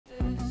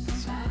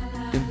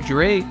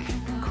Drake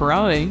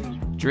crying.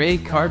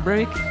 Drake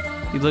heartbreak.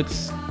 He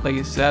looks like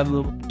a sad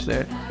little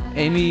there.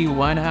 Amy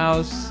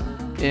Winehouse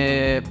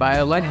by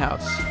a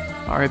lighthouse.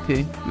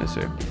 R.I.P. Miss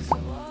her.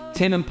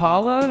 Tame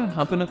Impala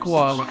humping a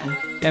koala.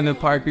 Emmett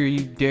Parker, you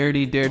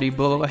dirty, dirty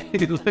boy.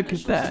 Look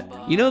at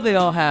that. You know they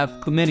all have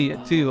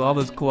chlamydia too, all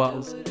those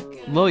koalas.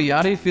 Lil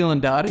Yachty feeling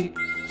dotty?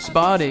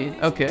 Spotty.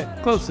 Okay,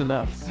 close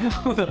enough.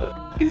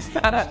 He's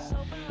that.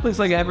 Looks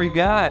like every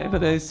guy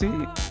that I see.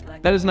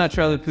 That is not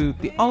Charlie Puth.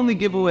 The only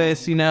giveaway I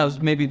see now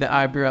is maybe the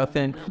eyebrow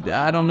thing.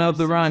 I don't know if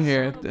the rhyme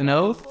here. An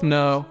oath?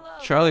 No.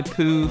 Charlie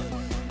Puth.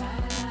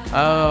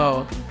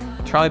 Oh,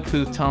 Charlie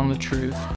Puth telling the truth.